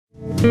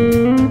Hello,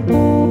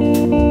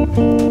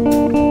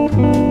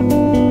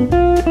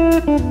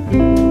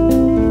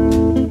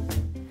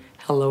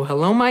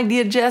 hello, my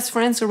dear jazz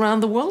friends around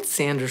the world.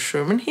 Sandra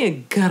Sherman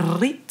here.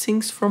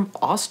 Greetings from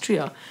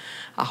Austria.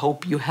 I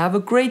hope you have a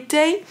great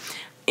day.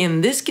 In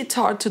this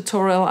guitar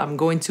tutorial, I'm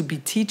going to be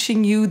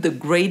teaching you the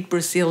great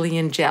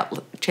Brazilian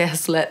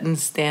jazz Latin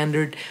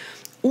standard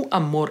O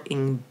Amor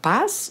Em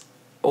Paz,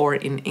 or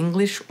in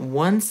English,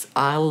 Once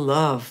I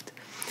Loved,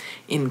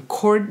 in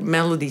chord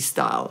melody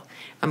style.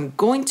 I'm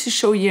going to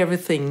show you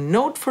everything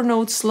note for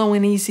note, slow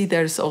and easy.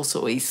 There's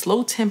also a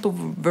slow tempo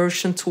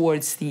version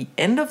towards the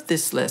end of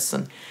this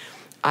lesson.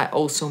 I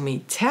also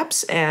made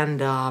tabs and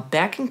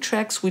backing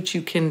tracks, which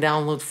you can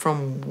download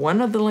from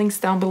one of the links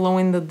down below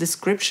in the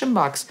description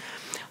box.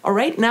 All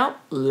right, now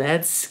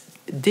let's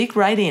dig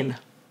right in.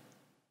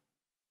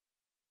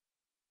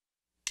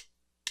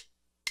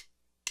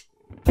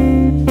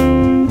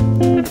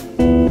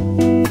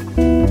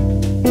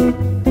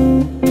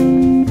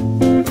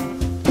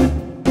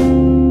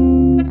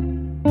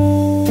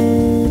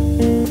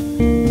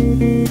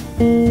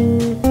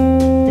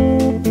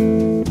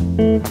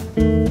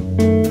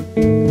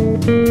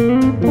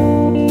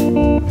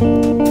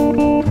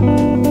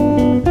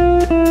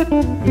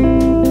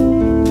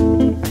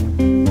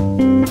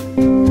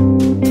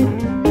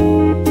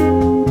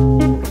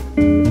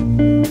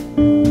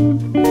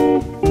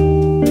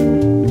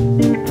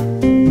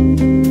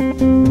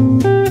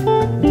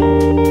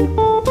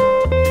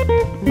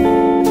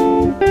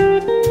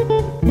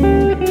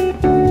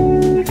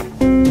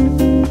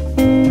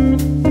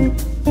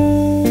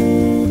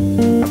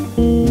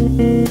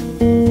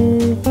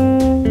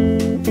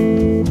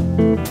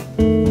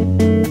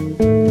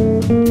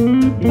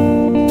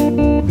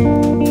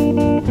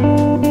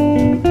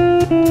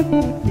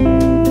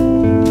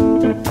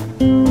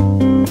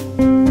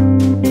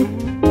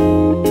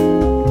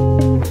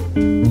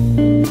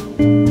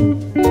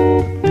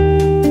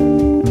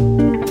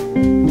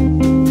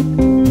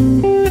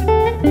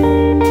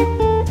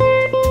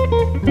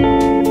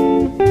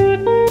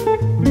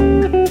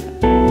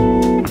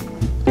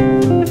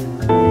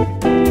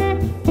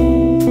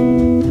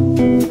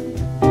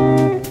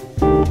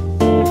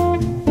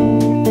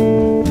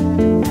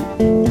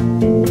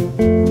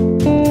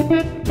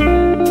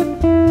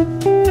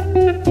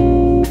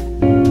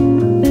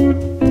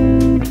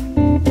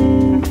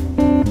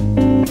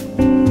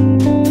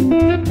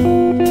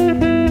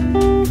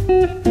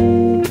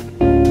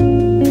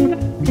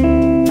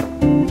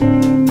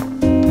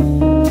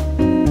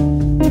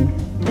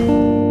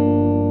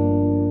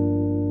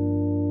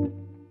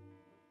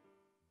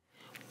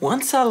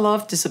 Once I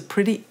Loved is a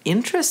pretty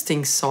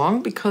interesting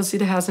song because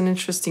it has an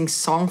interesting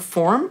song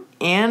form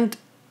and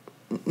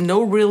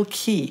no real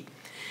key.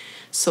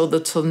 So the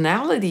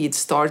tonality, it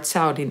starts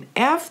out in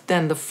F,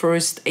 then the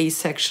first A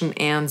section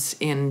ends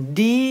in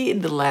D,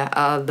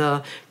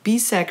 the B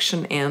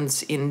section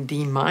ends in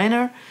D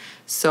minor.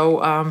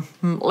 So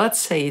let's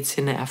say it's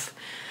in F.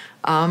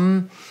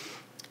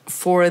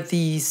 For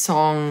the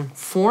song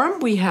form,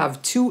 we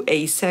have two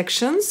A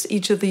sections,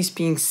 each of these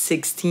being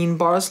 16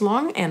 bars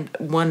long, and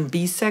one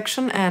B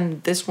section,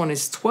 and this one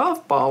is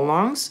 12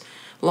 bars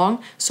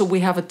long. So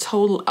we have a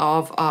total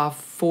of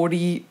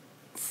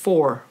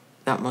 44,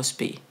 that must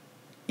be.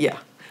 Yeah,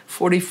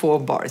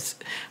 44 bars.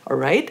 All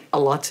right, a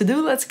lot to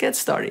do. Let's get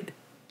started.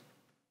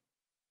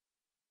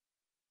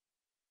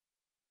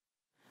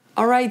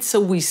 All right, so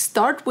we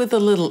start with a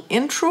little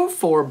intro,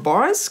 4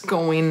 bars,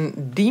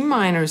 going D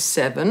minor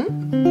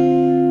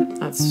 7.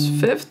 That's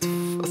 5th,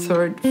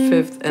 3rd,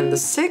 5th, and the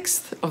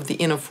 6th of the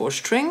inner 4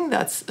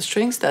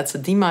 strings. That's a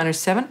D minor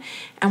 7.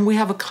 And we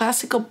have a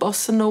classical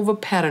Bossa Nova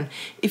pattern.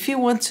 If you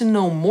want to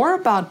know more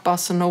about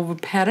Bossa Nova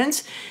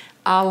patterns,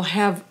 I'll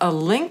have a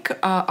link,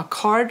 a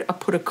card. I'll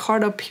put a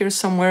card up here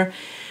somewhere.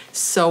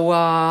 So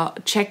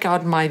check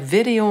out my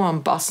video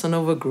on Bossa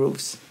Nova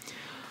grooves.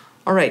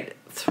 All right,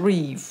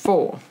 3,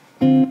 4.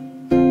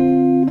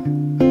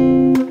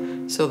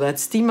 So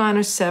that's D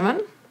minor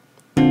 7.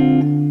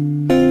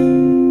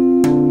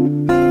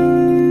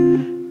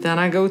 Then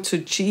I go to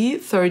G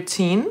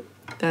 13.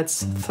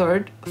 That's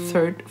 3rd,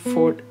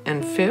 4th,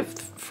 and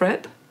 5th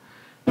fret.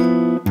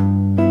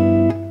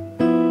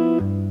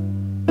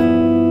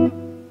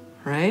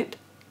 Right?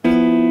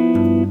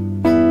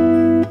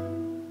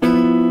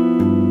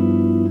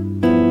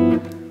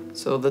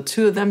 So the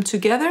two of them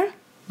together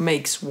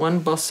makes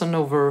one Bossa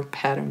Nova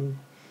pattern.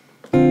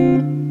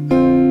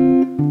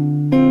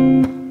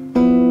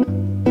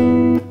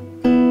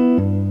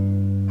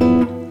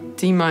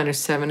 D minor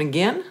 7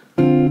 again.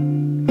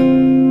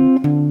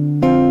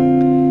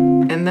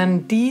 And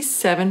then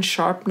D7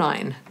 sharp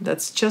 9.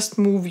 That's just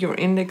move your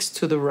index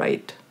to the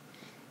right.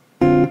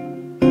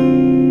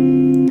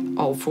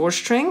 All 4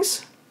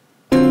 strings.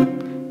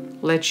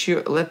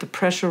 Let the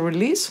pressure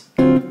release.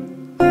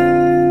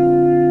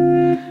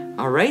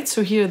 All right,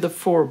 so here are the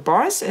 4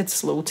 bars at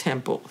slow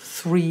tempo.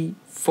 3,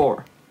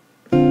 4.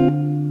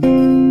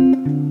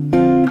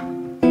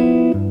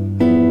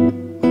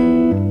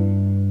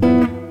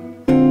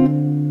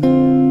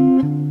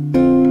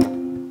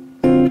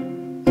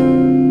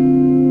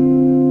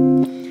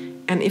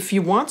 And if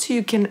you want to,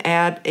 you can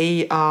add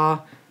a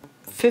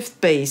fifth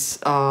bass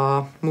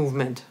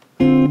movement.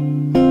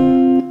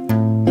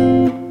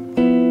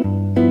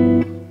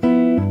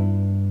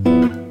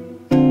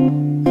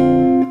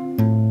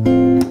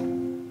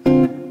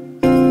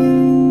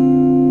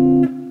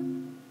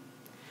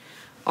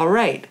 All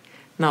right,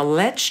 now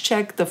let's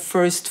check the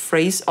first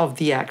phrase of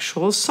the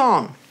actual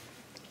song.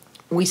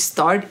 We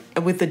start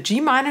with the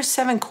G minor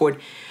 7 chord,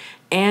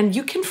 and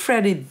you can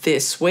fret it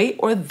this way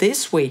or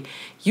this way.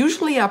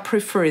 Usually I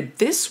prefer it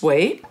this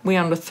way.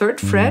 We're on the 3rd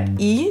fret,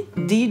 E,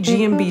 D,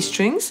 G, and B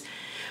strings.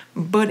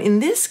 But in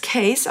this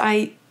case,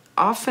 I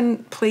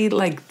often play it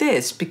like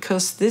this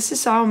because this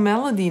is our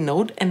melody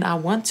note and I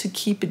want to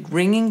keep it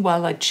ringing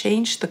while I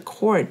change the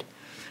chord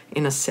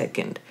in a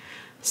second.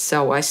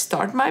 So I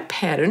start my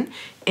pattern,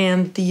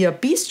 and the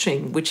B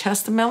string, which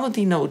has the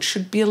melody note,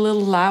 should be a little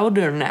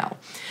louder now.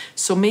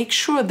 So make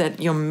sure that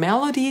your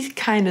melody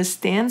kind of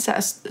stands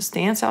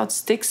out,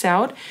 sticks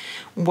out,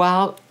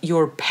 while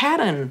your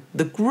pattern,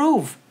 the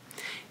groove,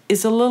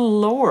 is a little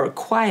lower,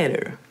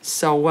 quieter.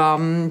 So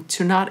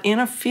to not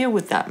interfere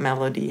with that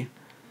melody,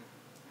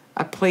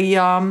 I play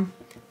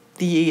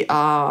the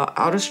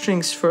outer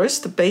strings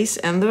first, the bass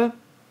and the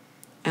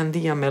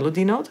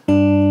melody note.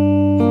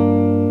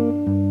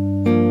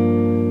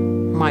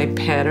 My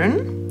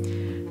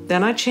pattern,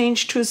 then I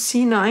change to a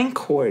C9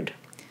 chord,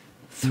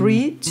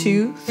 3,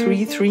 2,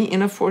 3, 3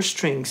 inner 4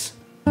 strings.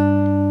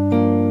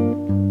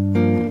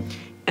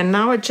 And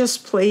now I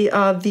just play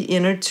the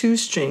inner 2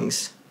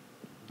 strings,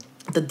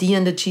 the D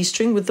and the G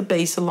string with the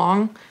bass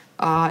along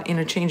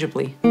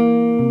interchangeably.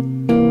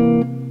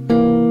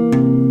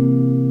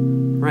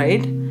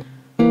 Right?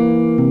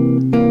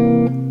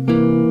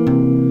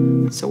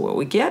 So what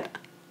we get?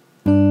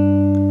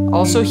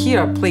 Also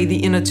here, I play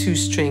the inner 2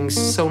 strings,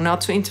 so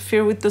not to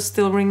interfere with the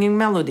still ringing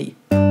melody.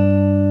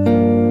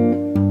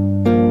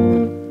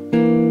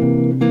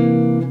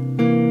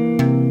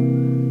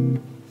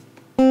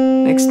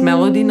 Next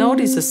melody note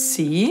is a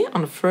C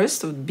on the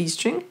 1st of the B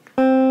string.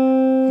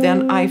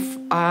 Then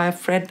I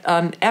fret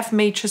an F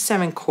major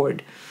 7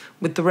 chord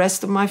with the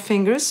rest of my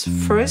fingers,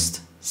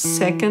 1st,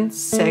 2nd,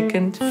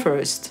 2nd,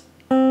 1st.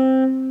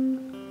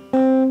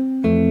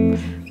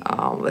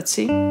 Let's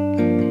see.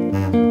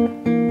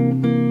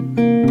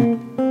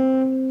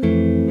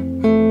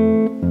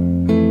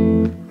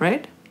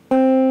 Right?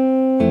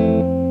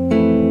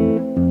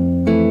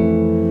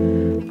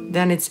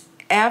 Then it's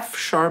F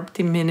sharp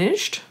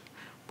diminished,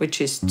 which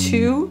is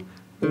 2,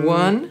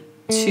 1,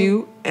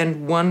 2,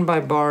 and 1 by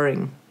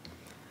barring.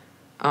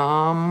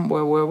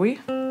 Where were we?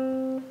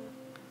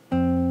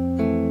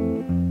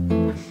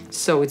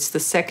 So it's the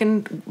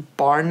 2nd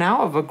bar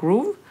now of a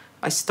groove.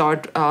 I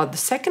start, the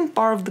 2nd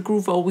bar of the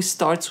groove always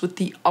starts with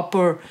the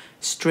upper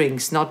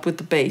strings, not with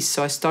the bass.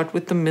 So I start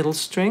with the middle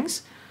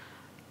strings,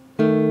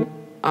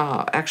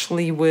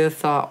 actually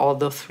with all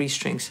the 3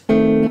 strings.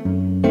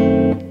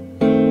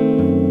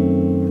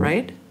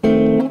 Right?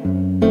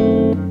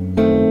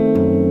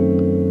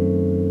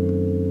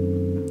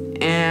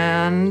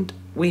 And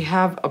we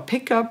have a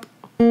pickup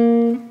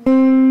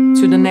to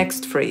the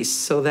next phrase.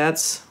 So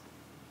that's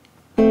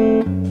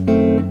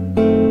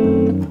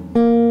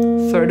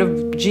 3rd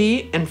of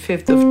G and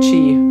 5th of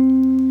G.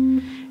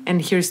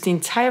 And here's the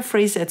entire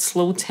phrase at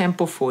slow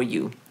tempo for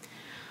you.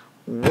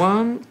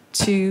 1,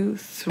 2,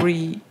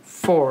 3,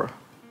 4.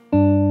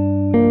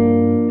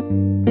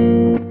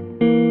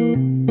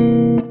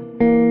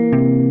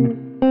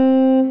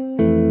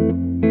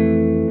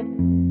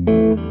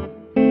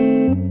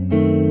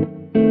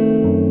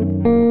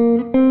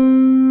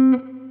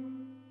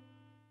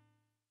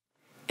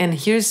 And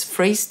here's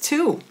phrase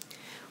 2.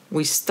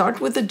 We start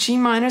with the G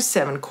minor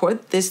 7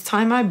 chord. This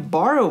time I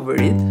bar over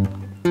it.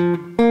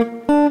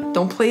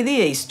 Don't play the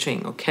A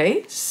string,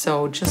 okay?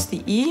 So just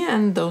the E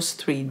and those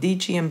 3, D,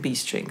 G, and B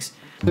strings.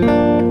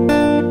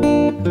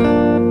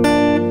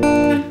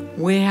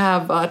 We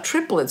have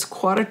triplets,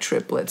 quarter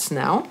triplets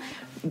now.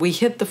 We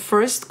hit the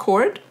 1st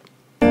chord,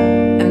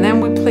 and then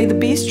we play the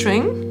B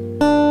string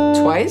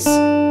twice,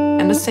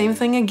 and the same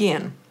thing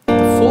again.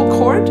 The full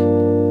chord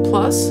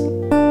plus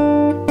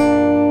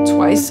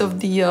twice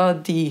of the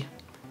D.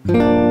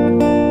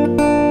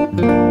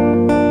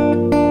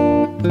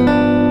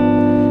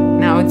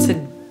 Now it's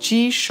a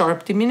G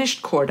sharp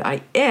diminished chord.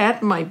 I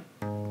add my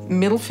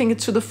middle finger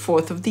to the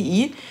 4th of the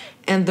E,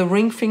 and the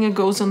ring finger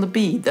goes on the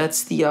B.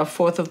 That's the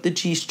 4th of the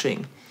G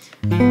string.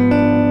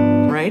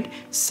 Right?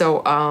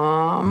 So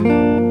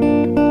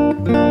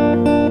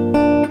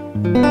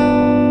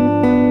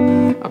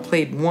I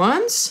played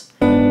once.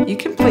 You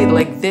can play it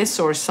like this,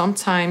 or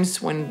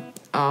sometimes when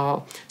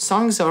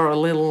songs are a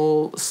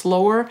little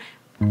slower,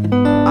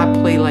 I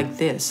play like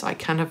this. I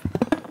kind of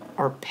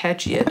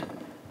arpeggiate it.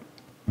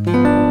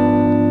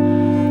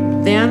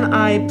 Then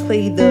I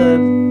play the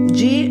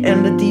G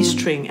and the D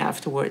string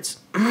afterwards.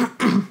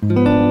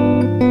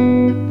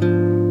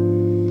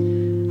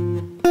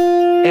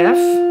 F,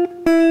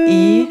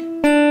 E,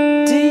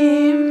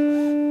 D.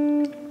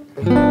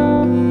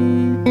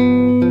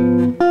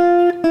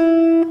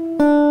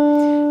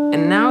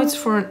 And now now it's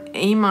for an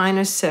A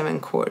minor 7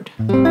 chord.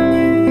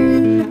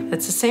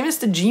 That's the same as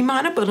the G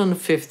minor, but on the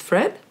 5th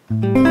fret.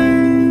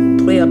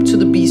 Play up to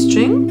the B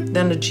string,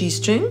 then the G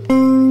string,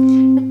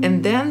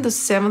 and then the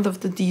 7th of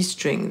the D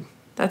string.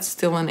 That's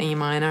still an A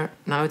minor.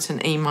 Now it's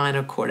an A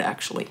minor chord,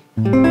 actually.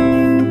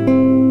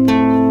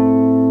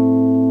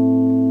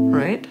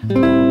 Right?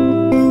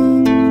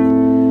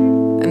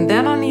 And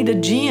then I need a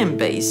G and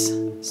bass.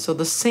 So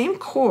the same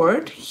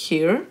chord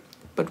here,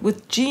 but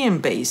with G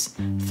and bass.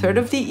 3rd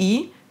of the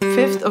E,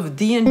 5th of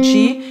D and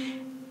G,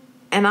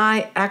 and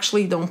I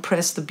actually don't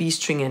press the B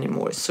string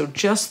anymore. So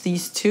just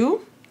these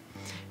two.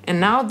 And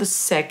now the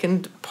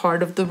second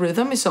part of the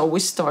rhythm is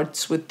always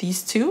starts with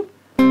these two.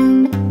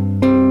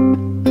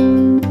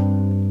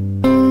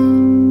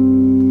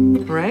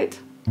 Right?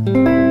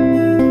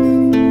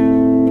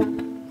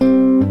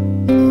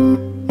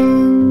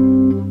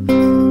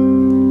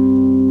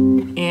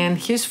 And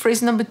here's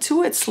phrase number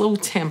 2 at slow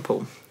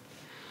tempo.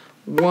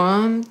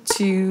 1,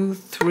 2,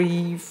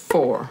 3,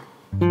 4.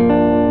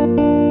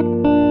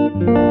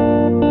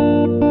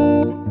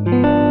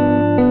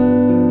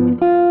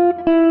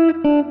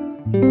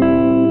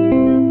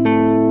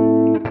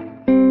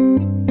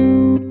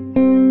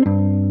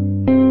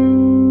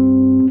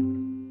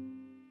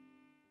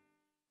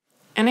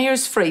 And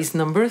here's phrase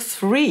number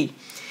 3.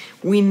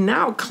 We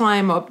now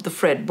climb up the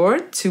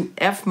fretboard to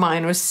F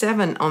minor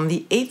 7 on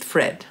the 8th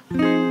fret.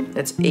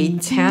 That's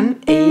 8,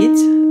 10, 8,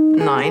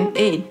 9,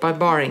 8 by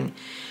barring.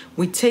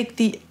 We take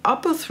the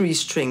upper 3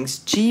 strings,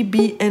 G,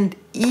 B, and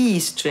E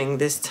string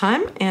this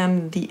time,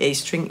 and the A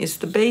string is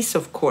the bass,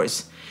 of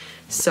course.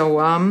 So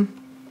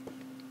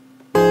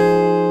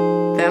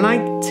then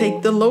I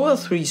take the lower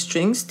 3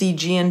 strings, D,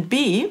 G, and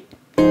B,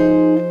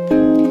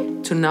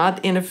 to not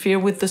interfere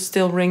with the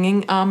still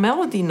ringing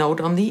melody note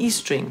on the E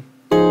string.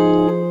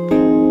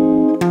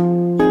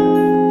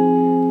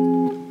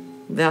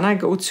 Then I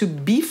go to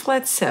B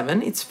flat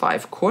 7, it's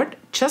 5 chord,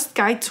 just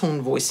guide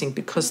tone voicing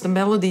because the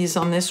melody is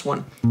on this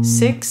one.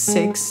 6,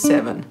 6,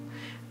 7.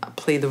 I'll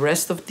play the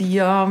rest of the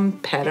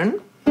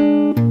pattern.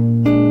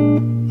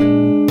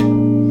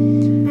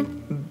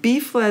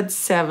 B flat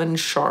 7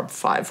 sharp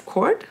 5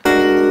 chord.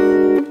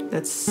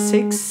 That's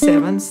 6,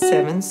 7,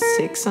 7,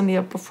 6 on the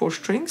upper 4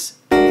 strings.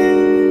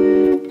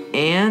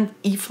 And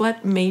E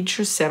flat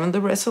major 7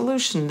 the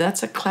resolution.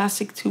 That's a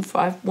classic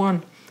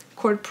 2-5-1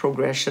 chord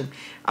progression.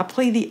 I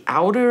play the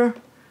outer,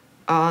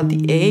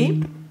 the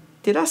A.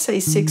 Did I say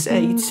 6,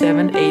 8,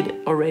 7, 8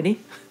 already?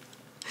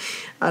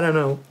 I don't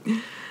know.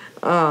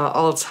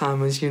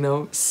 Alzheimer's, you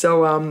know.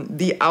 So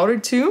the outer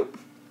 2,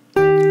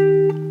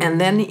 and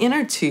then the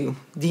inner 2,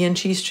 D and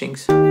G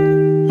strings.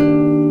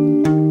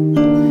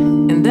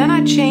 And then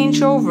I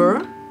change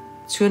over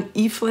to an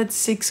E flat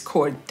 6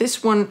 chord.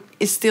 This one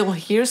is still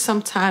here.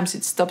 Sometimes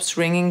it stops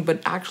ringing,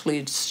 but actually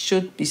it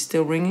should be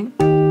still ringing.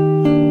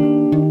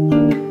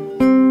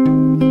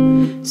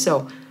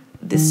 So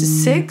this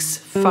is 6,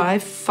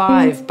 5,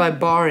 5 by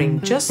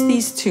barring. Just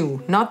these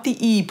two, not the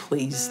E,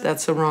 please.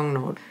 That's a wrong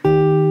note.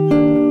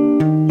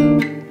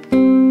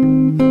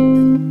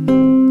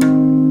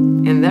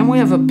 And then we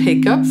have a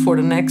pickup for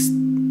the next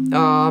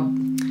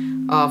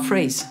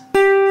phrase.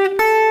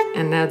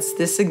 And that's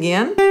this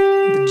again,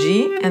 the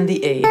G and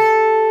the A.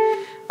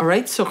 All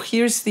right, so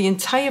here's the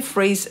entire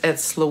phrase at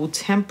slow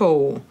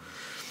tempo.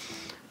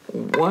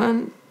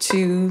 1,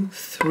 2,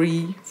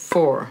 3,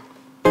 4.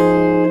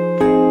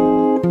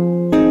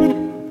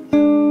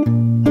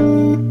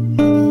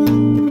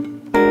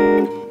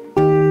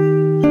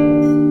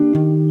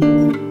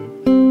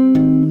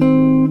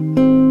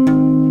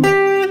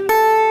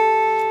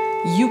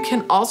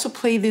 Also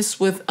play this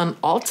with an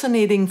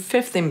alternating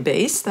 5th in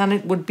bass, then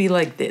it would be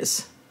like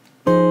this.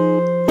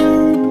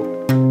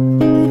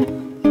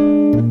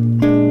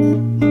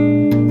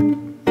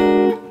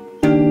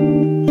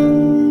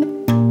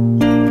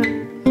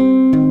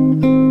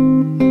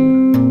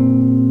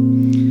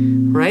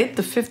 Right,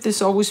 the 5th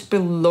is always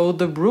below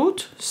the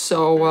root,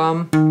 so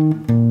on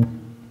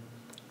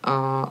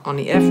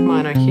the F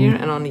minor here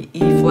and on the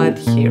E flat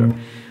here.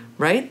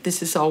 Right,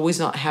 this is always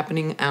not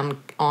happening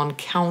on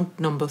count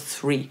number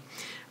 3.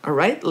 All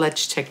right,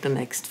 let's check the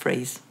next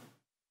phrase.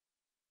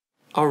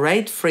 All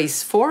right,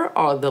 phrase 4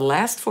 are the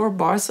last 4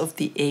 bars of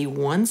the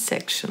A1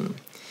 section.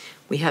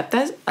 We have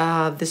that,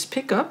 this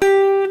pickup.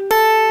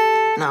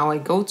 Now I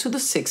go to the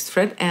 6th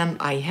fret and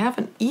I have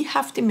an E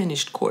half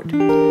diminished chord.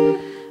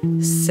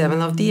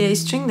 7 of the A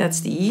string, that's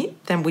the E.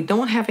 Then we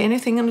don't have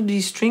anything on the D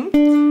string.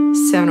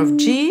 7 of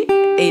G,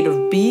 8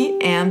 of B,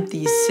 and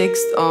the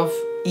 6th of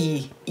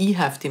E, E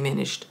half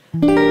diminished.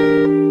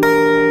 One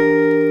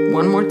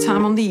more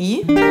time on the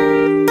E.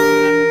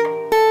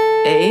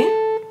 A,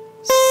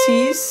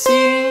 C,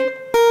 C,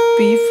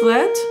 B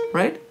flat,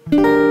 right?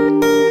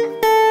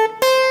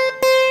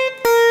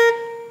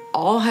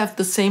 All have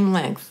the same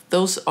length.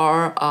 Those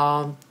are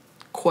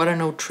quarter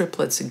note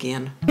triplets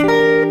again.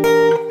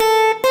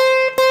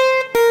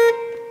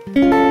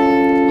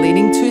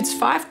 Leading to its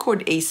 5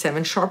 chord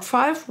A7 sharp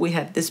 5. We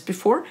had this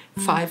before.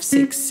 5,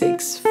 6,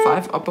 6,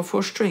 5 upper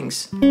 4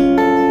 strings.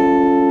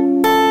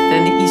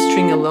 Then the E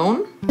string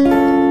alone.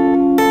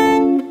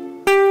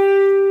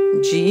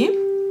 G,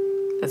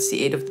 that's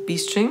the 8 of the B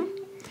string,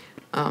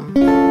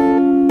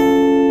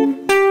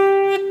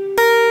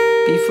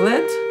 B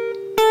flat,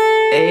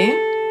 A,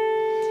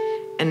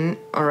 and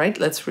all right,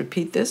 let's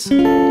repeat this.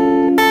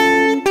 And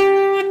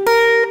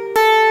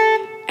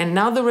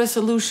now the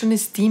resolution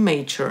is D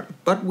major,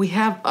 but we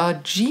have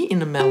a G in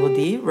the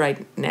melody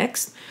right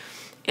next,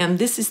 and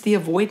this is the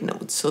avoid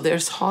note. So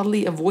there's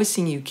hardly a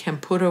voicing you can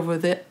put over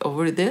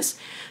this.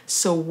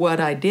 So what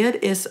I did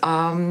is, is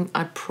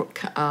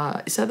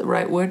that the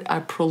right word? I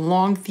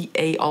prolonged the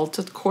A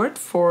altered chord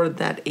for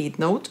that 8th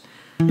note.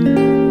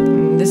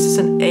 This is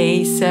an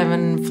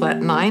A7 flat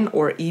 9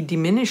 or E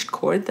diminished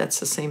chord. That's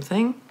the same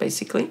thing,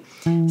 basically.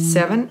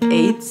 7,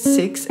 8,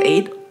 6,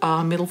 8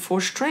 middle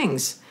 4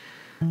 strings.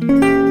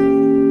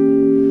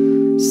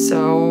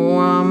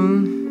 So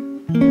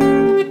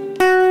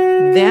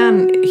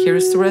then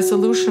here's the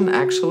resolution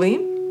actually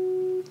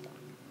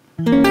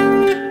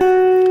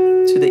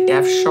to the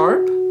F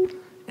sharp,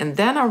 and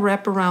then I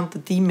wrap around the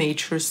D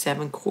major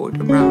 7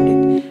 chord around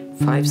it.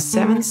 5,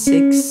 7,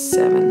 6,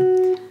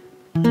 7.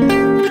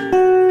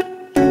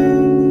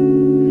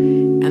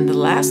 And the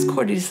last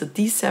chord is the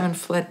D7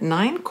 flat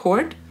 9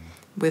 chord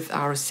with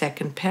our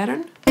second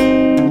pattern.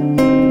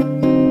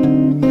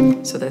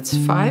 So that's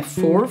 5,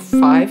 4,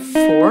 5,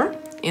 4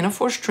 inner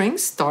 4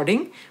 strings,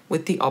 starting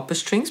with the upper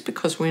strings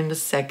because we're in the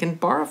second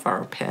bar of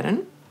our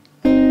pattern.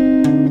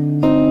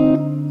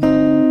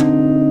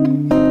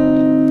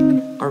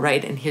 All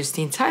right, and here's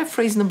the entire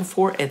phrase number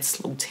 4 at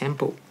slow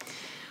tempo.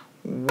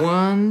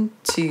 1,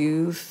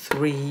 2,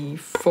 3,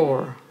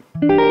 4.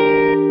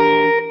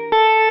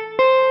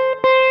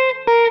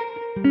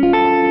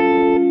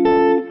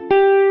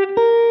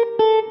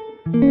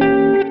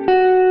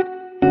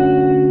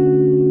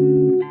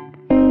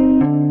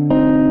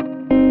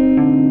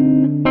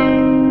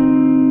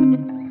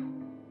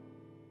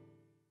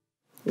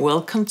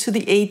 Welcome to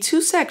the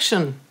A2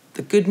 section.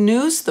 The good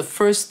news, the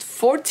first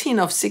 14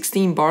 of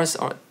 16 bars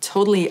are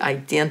totally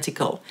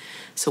identical.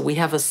 So we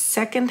have a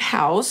second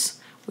house,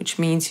 which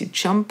means you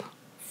jump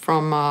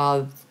from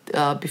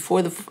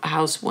before the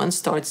house 1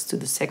 starts to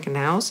the second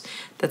house.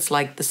 That's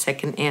like the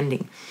second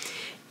ending.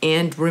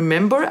 And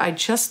remember,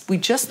 we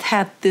just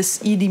had this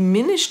E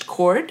diminished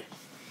chord.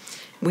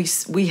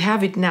 We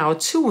have it now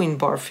too in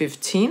bar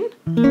 15.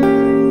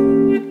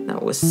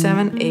 That was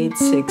 7, 8,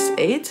 6,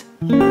 8.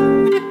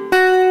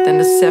 Then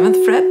the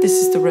 7th fret, this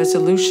is the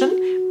resolution,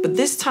 but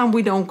this time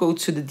we don't go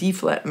to the D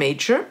flat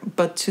major,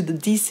 but to the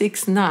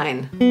D6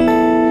 9.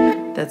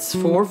 That's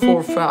 4,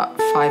 4,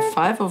 5,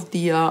 5 of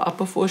the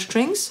upper 4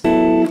 strings.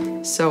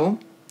 So,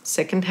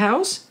 second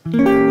house.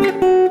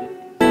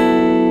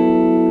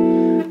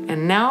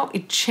 And now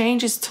it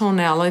changes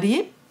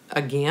tonality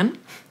again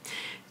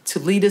to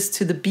lead us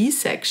to the B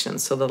section.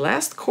 So the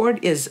last chord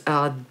is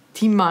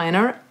D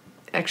minor.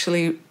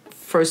 Actually,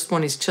 first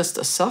one is just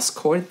a sus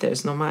chord.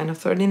 There's no minor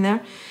third in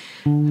there.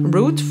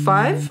 Root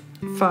 5,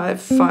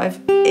 5, 5,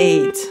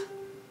 8.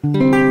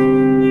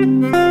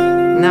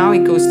 Now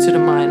it goes to the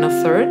minor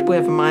third. We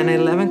have a minor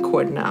 11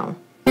 chord now.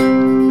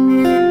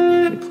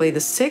 We play the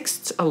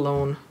 6th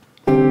alone.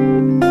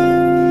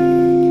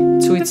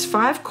 To its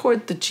 5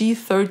 chord, the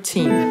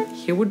G13.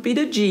 Here would be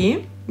the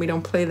G. We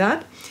don't play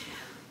that.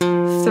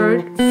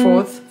 3rd,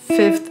 4th,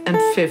 5th, and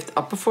 5th,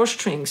 upper 4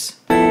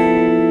 strings.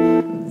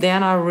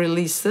 Then I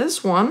release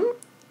this one.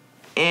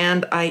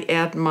 And I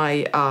add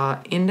my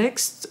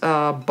index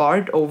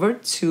barred over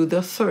to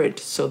the 3rd.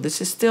 So this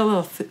is still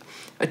a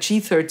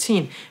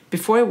G13.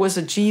 Before it was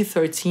a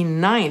G13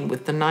 9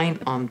 with the 9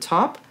 on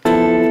top.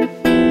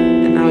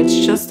 And now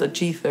it's just a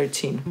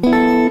G13.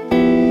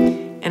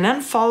 And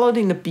then followed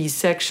in the B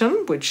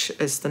section, which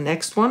is the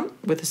next one,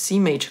 with a C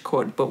major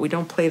chord. But we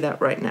don't play that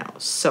right now.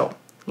 So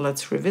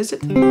let's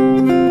revisit.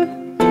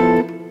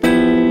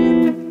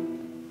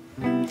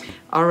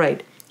 All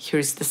right,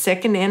 here's the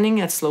second ending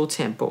at slow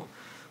tempo.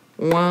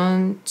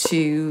 1,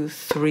 2,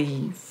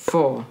 3,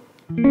 4.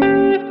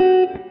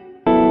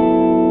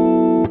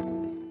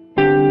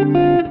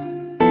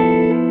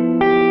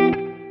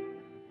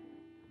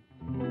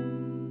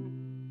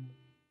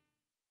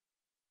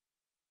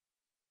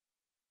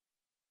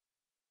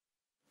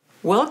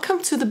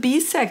 Welcome to the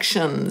B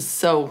section.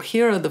 So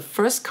here are the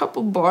first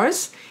couple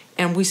bars,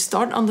 and we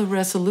start on the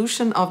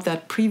resolution of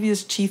that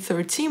previous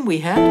G13 we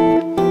had.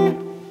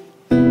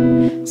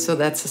 So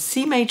that's a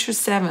C major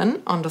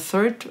 7 on the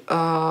 3rd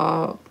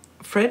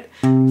fret,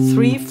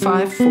 3,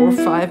 5, 4,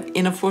 5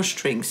 inner 4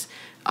 strings.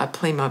 I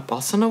play my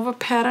Bossa Nova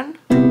pattern.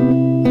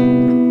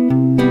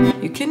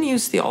 You can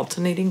use the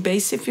alternating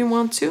bass if you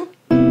want to.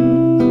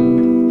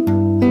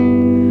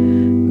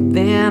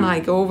 Then I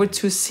go over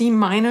to C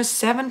minor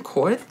 7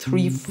 chord,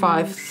 3,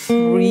 5,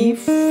 3,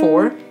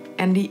 4,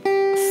 and the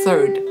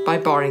 3rd by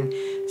barring.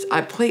 So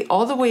I play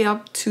all the way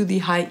up to the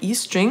high E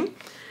string,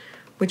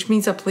 which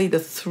means I play the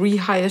 3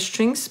 highest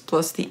strings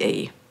plus the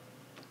A.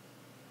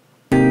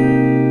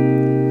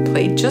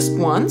 Play it just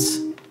once,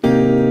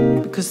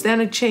 because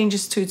then it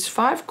changes to its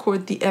 5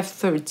 chord, the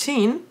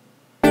F13.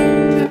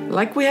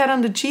 Like we had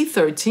on the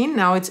G13,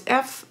 now it's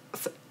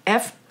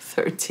F13,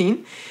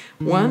 13.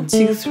 1,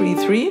 2, 3,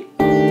 3.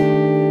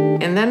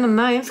 And then the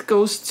ninth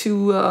goes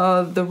to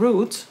the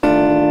root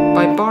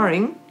by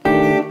barring,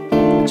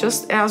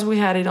 just as we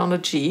had it on the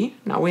G.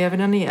 Now we have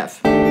it on the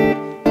F. All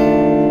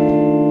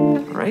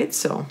right,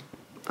 so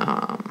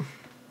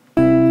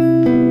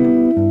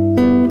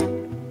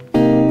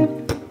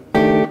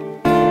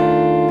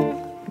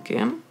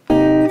again.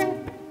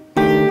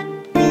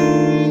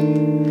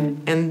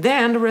 And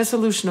then the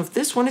resolution of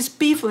this one is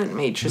B flat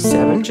major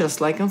 7, just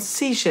like on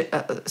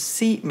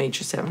C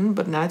major 7,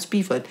 but now it's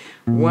B flat.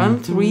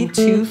 1, 3,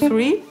 2,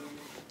 3.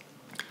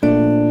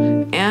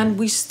 And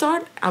we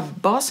start a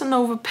bossa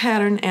nova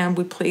pattern and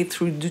we play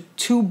through the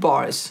 2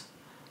 bars.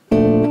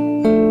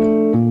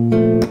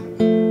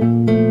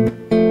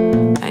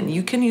 And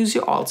you can use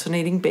your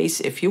alternating bass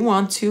if you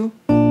want to.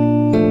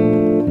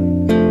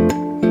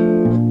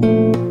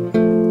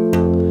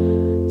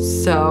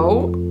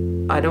 So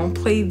I don't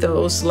play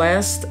those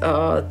last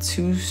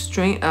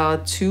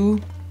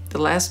the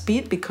last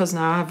beat, because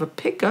now I have a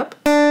pickup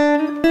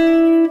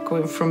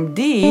going from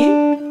D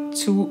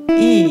to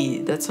E.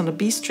 That's on the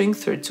B string,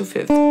 3rd to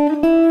 5th,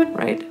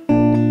 right?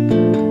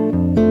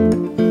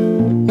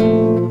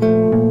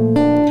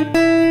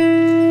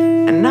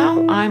 And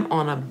now I'm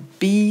on a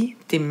B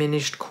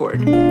diminished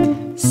chord.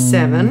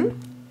 7,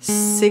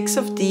 6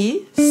 of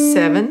D,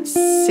 7,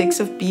 6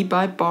 of B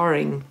by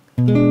barring,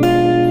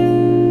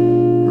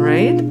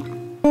 right?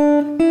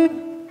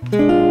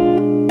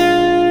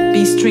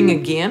 B string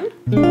again,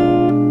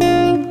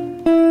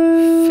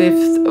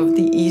 5th of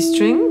the E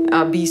string,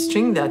 B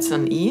string, that's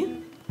an E.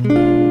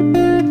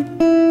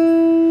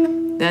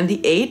 Then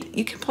the 8,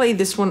 you can play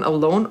this one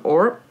alone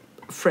or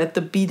fret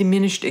the B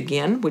diminished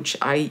again, which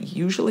I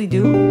usually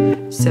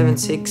do. 7,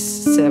 6,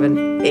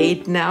 7,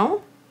 8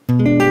 now.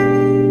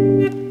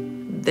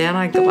 Then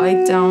I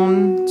glide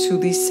down to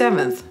the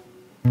 7th.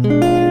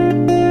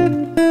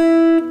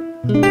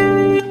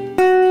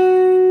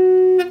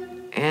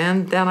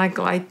 And then I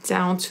glide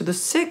down to the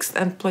 6th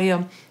and play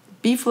a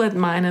B flat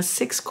minor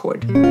 6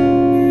 chord.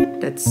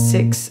 That's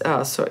 6,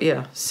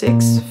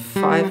 6,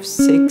 5,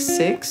 6,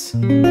 6.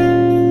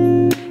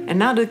 And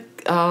now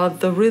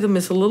the rhythm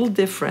is a little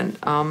different.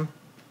 I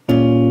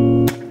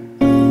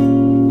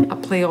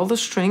play all the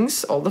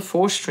strings, all the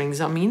 4 strings,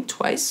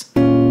 twice.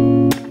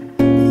 And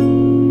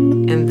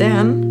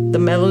then the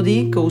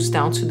melody goes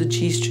down to the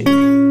G string,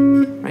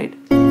 right?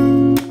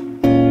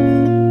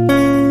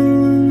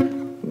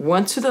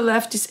 1 to the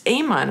left is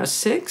A minor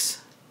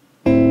 6.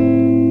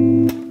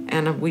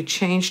 And we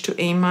change to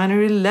A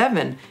minor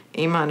 11.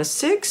 A minor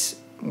 6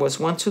 was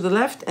 1 to the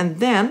left, and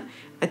then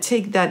I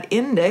take that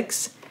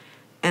index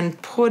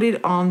and put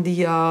it on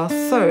the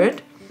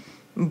 3rd,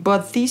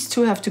 but these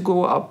two have to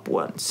go up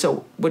 1.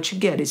 So what you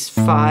get is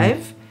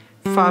 5,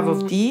 5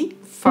 of D,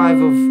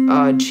 5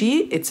 of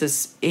G. It's a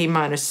A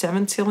minor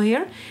 7 till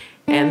here,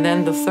 and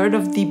then the 3rd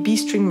of the B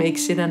string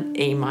makes it an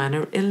A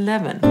minor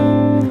 11.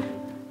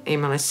 A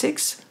minor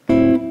 6,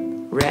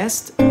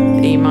 rest,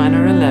 A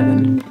minor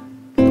 11.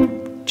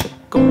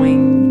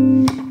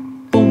 Going,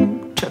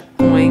 boom, chuck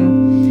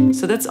going.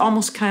 So that's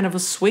almost kind of a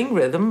swing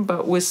rhythm,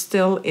 but we're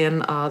still in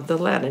the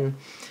Latin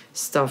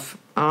stuff.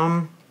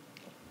 And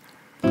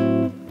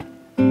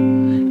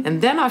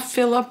then I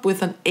fill up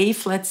with an A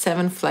flat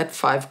 7 flat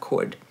 5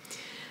 chord.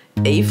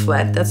 A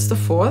flat, that's the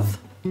 4th,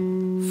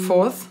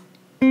 4th,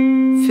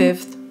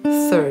 5th,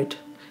 3rd.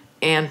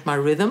 And my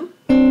rhythm,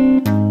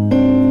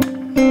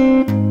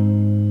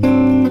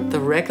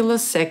 the regular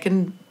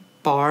 2nd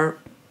bar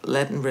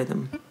Latin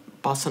rhythm.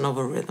 Bossa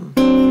Nova rhythm.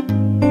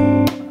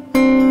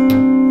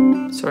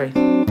 Sorry.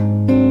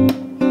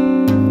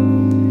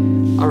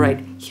 All right,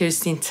 here's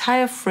the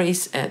entire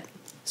phrase at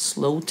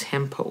slow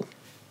tempo.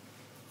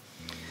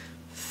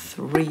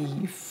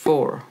 3,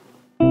 4.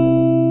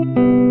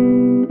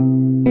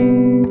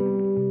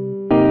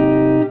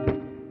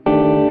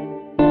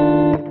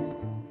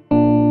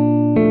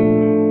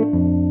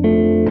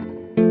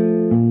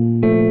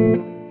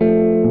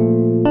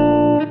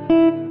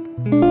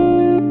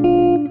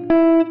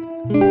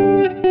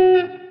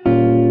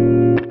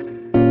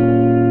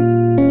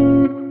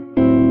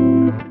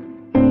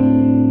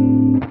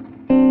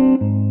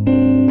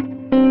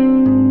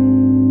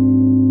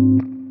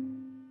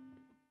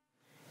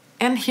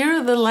 And here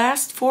are the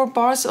last 4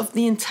 bars of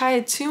the entire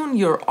tune.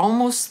 You're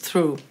almost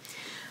through.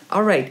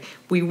 All right,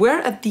 we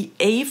were at the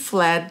A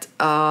flat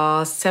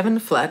 7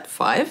 flat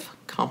 5.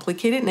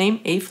 Complicated name,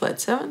 A flat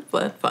 7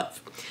 flat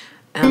 5.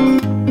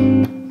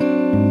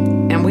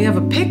 And we have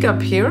a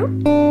pickup here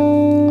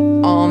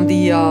on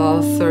the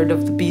 3rd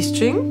of the B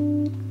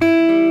string.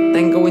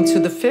 Then go into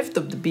the 5th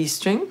of the B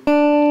string.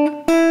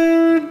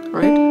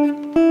 Right?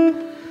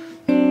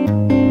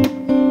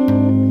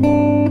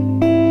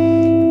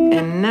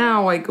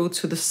 I go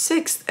to the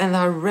 6th and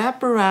I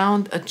wrap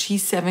around a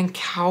G7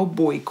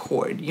 cowboy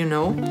chord, you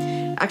know.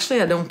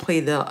 Actually, I don't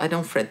fret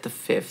the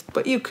 5th,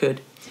 but you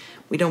could.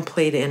 We don't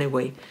play it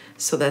anyway.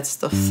 So that's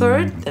the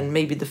 3rd, then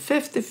maybe the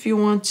 5th if you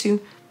want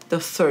to. The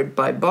 3rd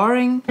by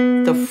barring,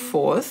 the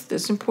 4th,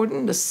 that's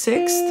important, the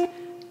 6th.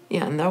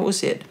 Yeah, and that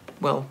was it.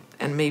 Well,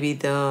 and maybe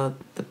the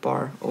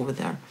bar over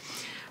there.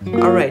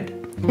 All right,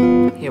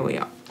 here we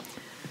are.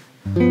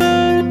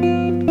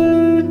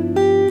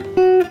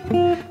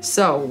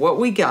 So what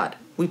we got?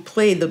 We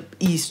play the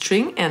E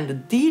string and the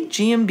D,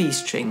 G, and B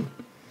string.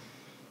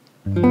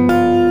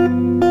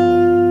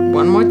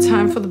 One more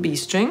time for the B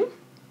string.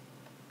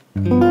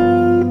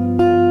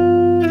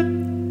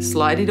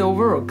 Slide it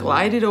over or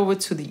glide it over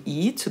to the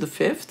E, to the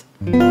 5th.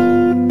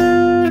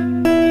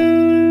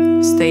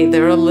 Stay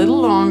there a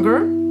little longer.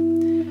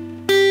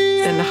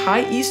 Then the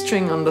high E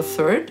string on the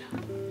 3rd.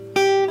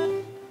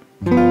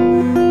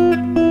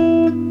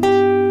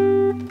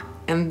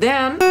 And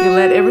then you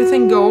let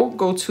everything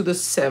go to the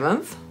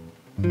 7th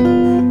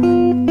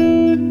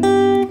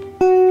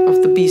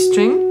of the B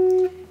string.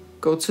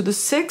 Go to the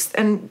 6th,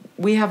 and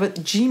we have a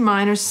G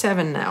minor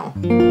 7 now.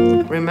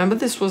 Remember,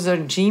 this was a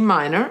G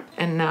minor,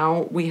 and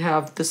now we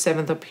have the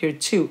 7th up here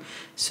too.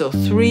 So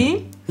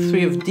 3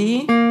 of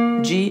D,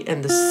 G,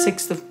 and the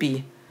 6th of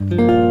B.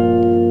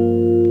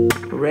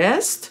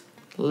 Rest.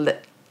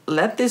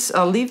 Let this.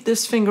 Leave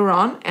this finger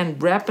on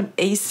and wrap an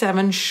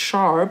A7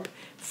 sharp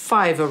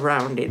 5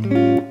 around it.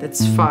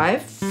 That's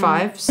 5,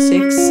 5,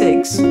 6,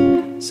 6.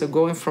 So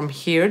going from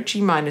here, G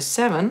minor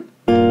 7.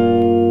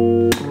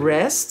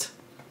 Rest.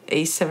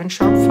 A7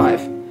 sharp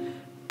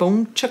 5.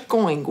 Boom,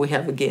 cha-going, we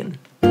have again.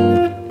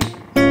 Boom,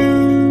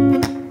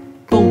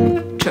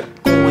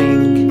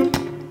 cha-going.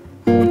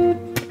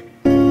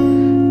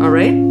 All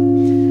right.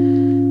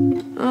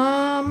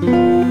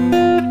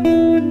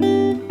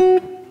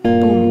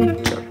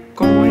 Boom,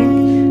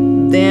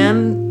 cha-going.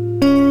 Then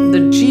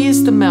the G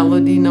is the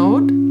melody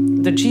note.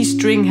 The G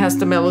string has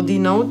the melody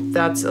note.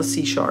 That's a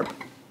C sharp.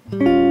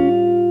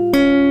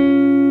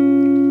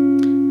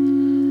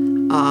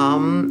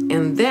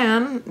 And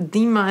then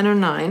D minor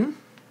 9.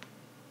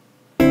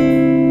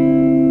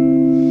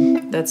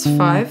 That's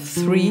 5,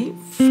 3,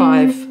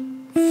 5,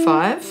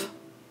 5.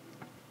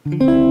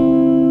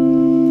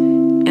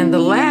 And the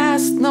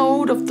last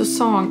note of the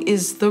song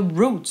is the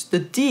root, the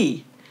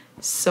D.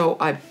 So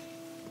I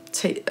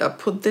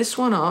put this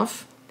one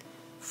off,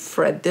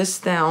 fret this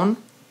down,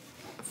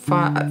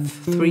 5,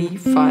 3,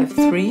 5,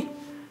 3.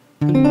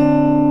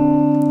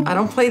 I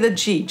don't play the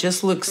G,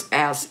 just looks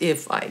as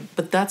if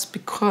but that's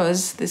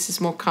because this is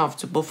more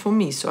comfortable for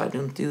me, so I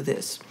don't do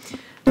this,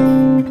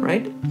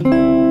 right?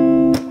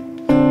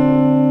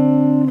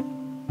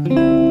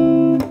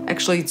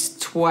 Actually, it's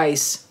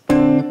twice.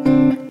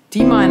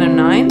 D minor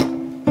 9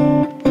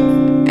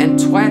 and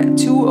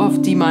 2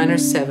 of D minor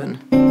 7.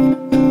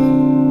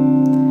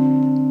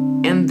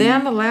 And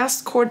then the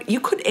last chord, you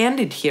could end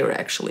it here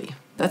actually.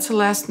 That's the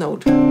last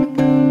note.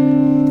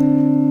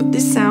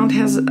 This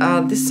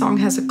song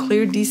has a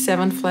clear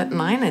D7 flat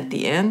 9 at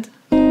the end,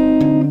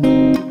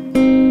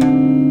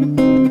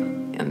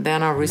 and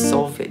then I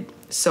resolve it.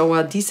 So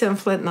D7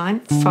 flat 9,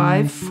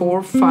 5,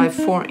 4, 5,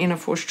 4 inner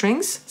 4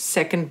 strings,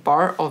 second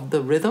bar of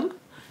the rhythm,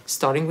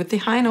 starting with the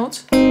high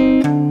notes,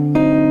 and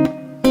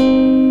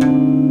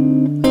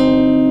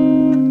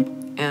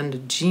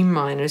G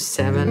minor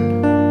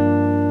 7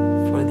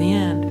 for the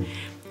end.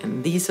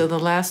 And these are the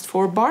last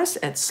 4 bars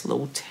at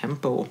slow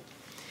tempo.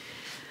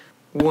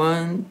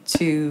 1,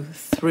 2,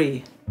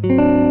 3.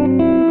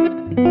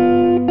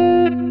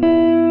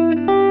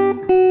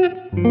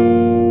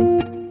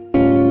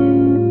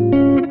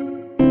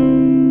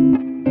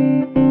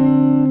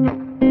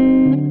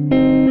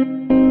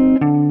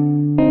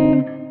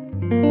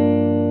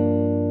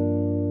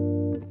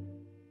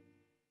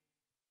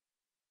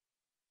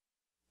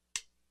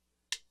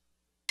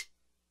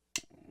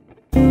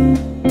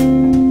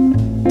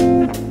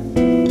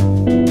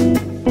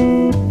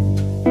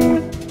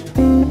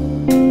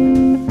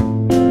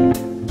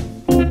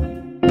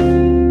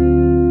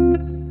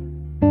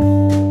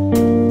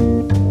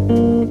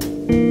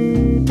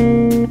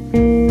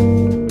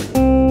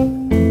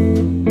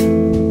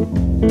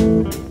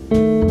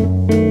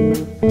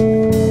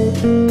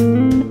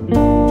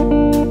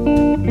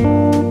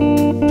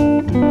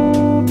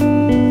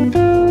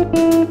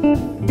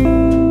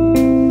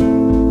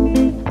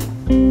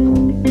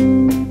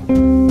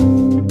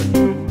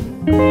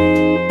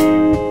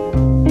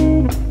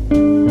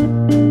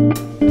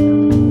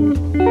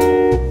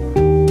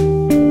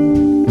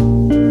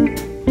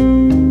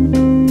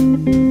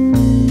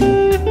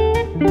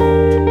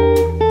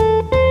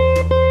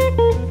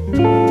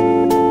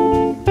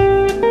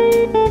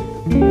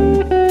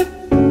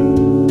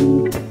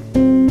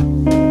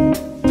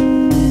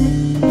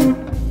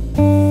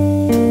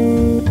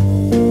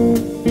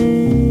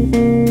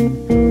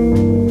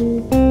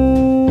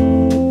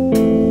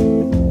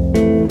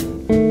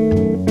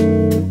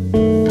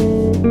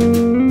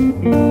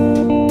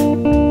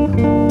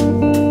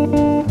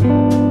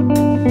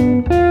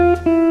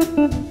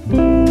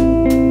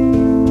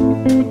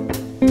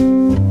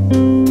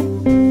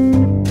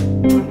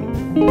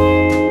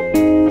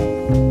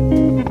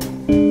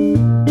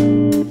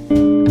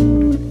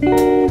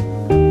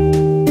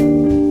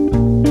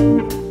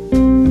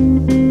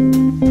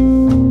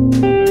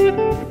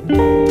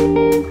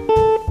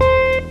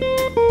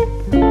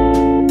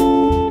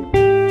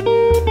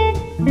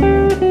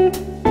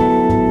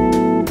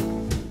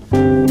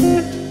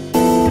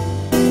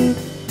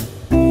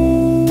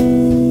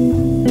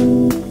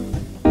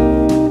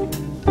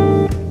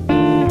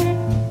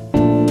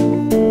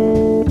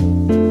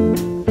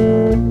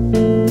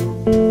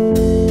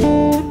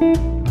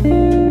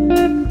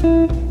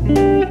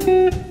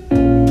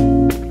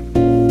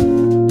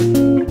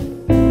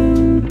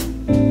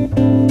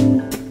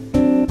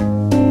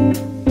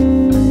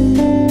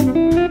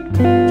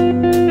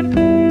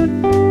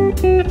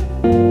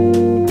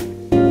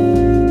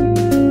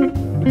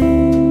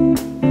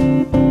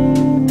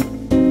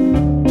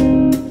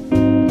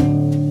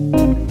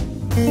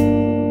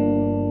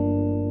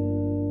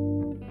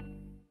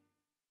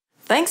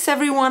 Thanks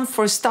everyone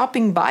for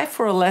stopping by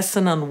for a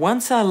lesson on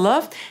Once I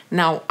Loved.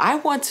 Now I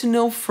want to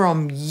know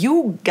from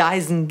you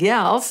guys and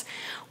gals,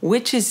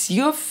 which is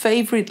your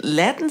favorite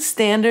Latin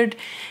standard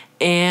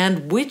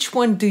and which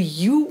one do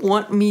you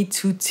want me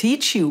to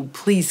teach you?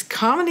 Please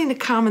comment in the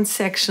comment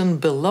section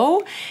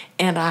below,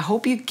 and I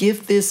hope you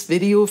give this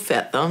video a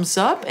fat thumbs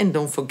up, and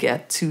don't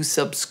forget to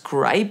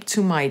subscribe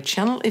to my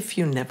channel if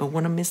you never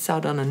want to miss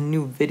out on a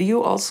new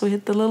video. Also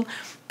hit the little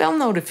bell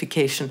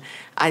notification.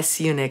 I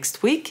see you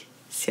next week.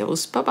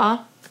 Servus,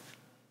 Baba.